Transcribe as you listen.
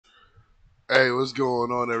Hey, what's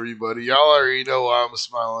going on, everybody? Y'all already know why I'm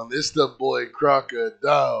smiling. It's the boy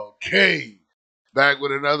Crocodile King back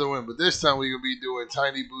with another one, but this time we're gonna be doing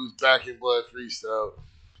Tiny Boo's Back in Blood freestyle.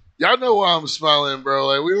 Y'all know why I'm smiling, bro.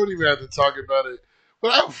 Like, we don't even have to talk about it.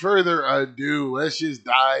 Without further ado, let's just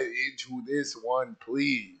dive into this one,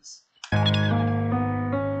 please.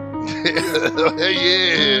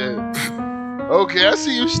 Yeah. Okay, I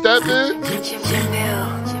see you stepping.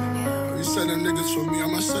 You send them niggas for me,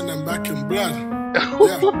 I'ma send them back in blood.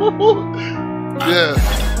 Yeah.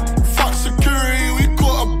 Fuck security, we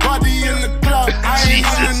caught a body in the club. I ain't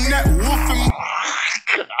on the net woofing.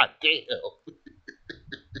 God damn.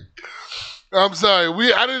 I'm sorry.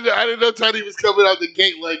 I didn't know Tiny was coming out the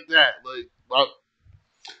gate like that. Like,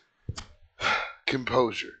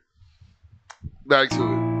 composure. Back to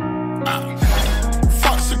it.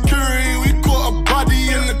 Fuck security, we caught a body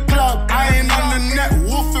in the club. I ain't on the net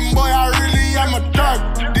woofing, boy, I really am a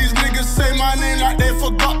thug. These niggas say my name like they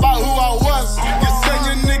forgot about who I was. You send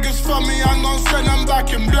your niggas for me, I'm gon' send them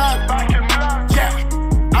back in blood. Yeah,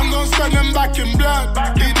 I'm gon' send them back in blood.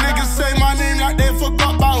 These niggas say my name like they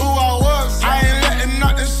forgot about who I was. I ain't letting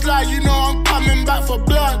nothing slide, you know I'm coming back for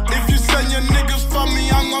blood. If you send your niggas for me,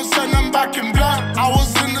 I'm gon' send them back in blood. I was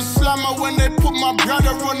in the slammer when they put my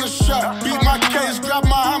brother on the shirt. Beat my case, grab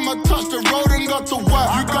my hammer, touch the road and got to work.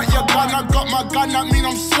 You got your gun, I got my gun, that mean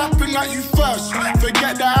I'm slapping at you first.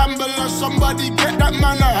 Forget the ambulance, somebody get that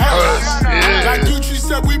man a hearse. Like Gucci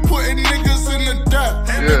said, we putting niggas in the dirt.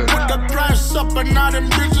 We put the price up and now them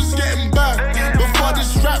bitches getting burnt. Before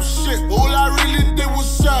this rap shit, all I really did was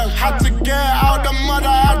serve. Had to get out the mud,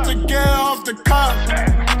 I had to get off the curb.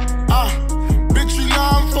 Bitch, you know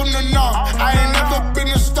I'm from the north. I ain't never been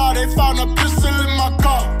a star, they found a pistol in my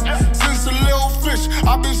car. Since a little fish,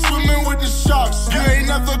 I've been swimming with the sharks. You ain't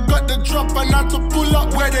never got the drop and had to pull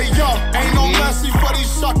up where they are. Ain't no mercy for these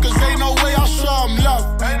suckers, ain't no way I'll show them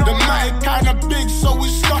love. The matic kinda big, so we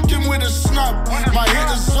stuck him with a snub. My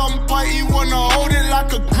hitters on party, wanna hold it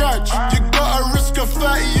like a grudge. You gotta risk a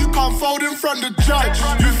 30, you can't fold in front of the judge.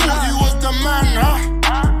 You thought you was the man, huh?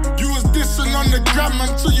 You was dissing on the gram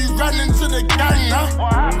until you ran into the gang,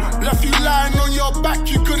 huh? Left you lying on your back,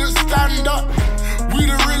 you couldn't stand up. We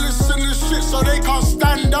the realest in this shit, so they can't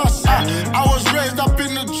stand us. I was raised up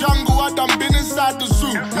in the jungle, I done been inside the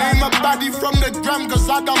zoo. Name a baddie from the gram, cause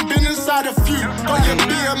I done been inside a few. Got your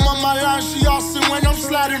BM on my line, she asking when I'm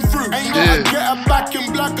sliding through. Ain't gonna get her back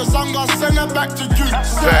in black, cause I'm gonna send her back to you.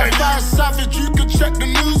 Certified savage, you can check the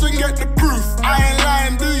news and get the proof. I ain't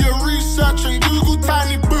lying, do your research and Google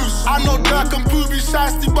Tiny Boost. I know Dirk and Pooh be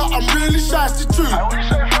shiesty, but I'm really shiesty too.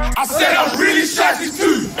 I said I'm really shiesty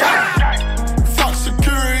too. Fuck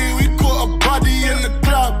security, we caught a body in the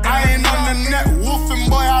club. I ain't on the net woofing,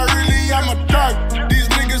 boy, I really am a thug. These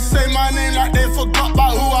niggas say my name like they forgot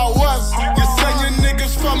about who I was. You send your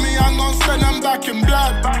niggas for me, I'm gon' send them back in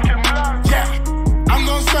blood. Yeah, I'm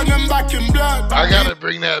gon' send them back in blood. I gotta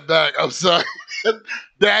bring that back. I'm sorry.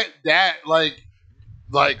 that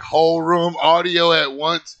like whole room audio at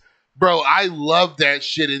once. Bro, I love that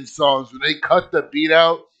shit in songs when they cut the beat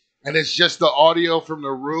out and it's just the audio from the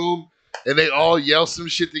room and they all yell some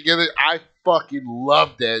shit together. I fucking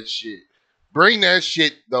love that shit. Bring that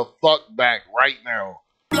shit the fuck back right now.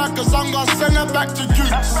 Black, cause I'm gonna send her back to you.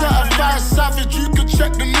 Certified savage, you can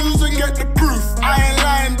check the news and get the proof. I ain't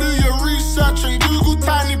lying, do your research and Google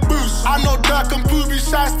Tiny Boost. I know Dirk and Pooh be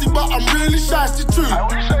shiesty, but I'm really shiesty too.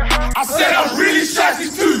 I said I'm really shiesty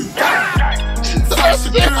too. Fuck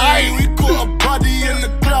security, we caught a body in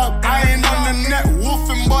the club. I ain't on the net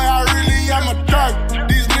woofing, boy, I really am a thug.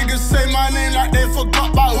 These niggas say my name like they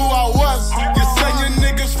forgot about who I was. You send your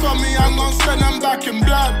niggas for me, I'm gon' send them back in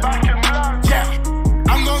blood. Yeah,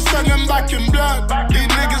 I'm gon' send them back in blood. These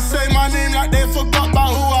niggas say my name like they forgot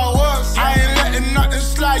about who I was. I ain't letting nothing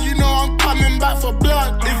slide, you know I'm coming back for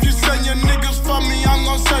blood. If you send your niggas for me, I'm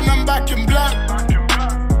gon' send them back in blood.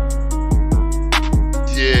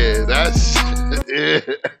 Yeah, that's yeah.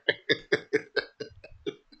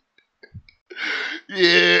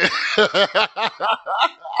 Yeah.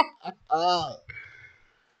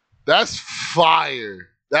 That's fire.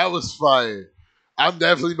 That was fire. I'm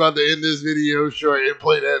definitely about to end this video short and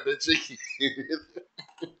play that bitch again.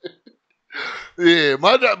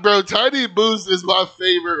 Yeah, bro, Tiny Boost is my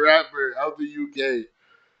favorite rapper out the UK.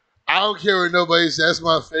 I don't care what nobody says. That's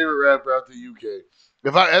my favorite rapper out the UK.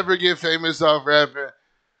 If I ever get famous off rapping,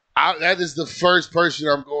 that is the first person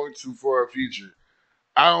I'm going to for a feature.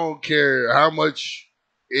 I don't care how much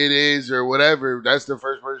it is or whatever. That's the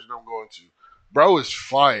first person I'm going to. Bro is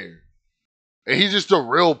fire. And he's just a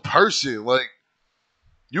real person. Like,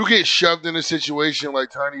 you get shoved in a situation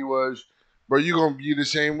like Tiny was, bro, you going to be the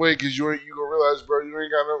same way because you gonna realize, bro, you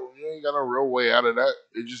ain't got no real way out of that.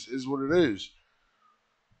 It just is what it is.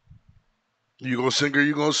 You gonna sink or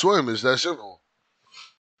you gonna swim. It's that simple.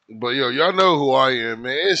 But yo, y'all know who I am,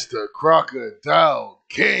 man. It's the Crocodile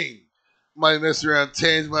King. Might mess around,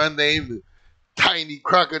 change my name to Tiny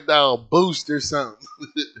Crocodile Boost or something.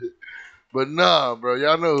 But nah, bro,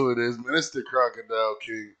 y'all know who it is, man. It's the Crocodile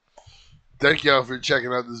King. Thank y'all for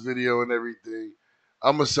checking out this video and everything.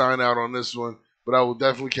 I'm gonna sign out on this one, but I will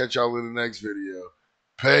definitely catch y'all in the next video.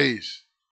 Peace.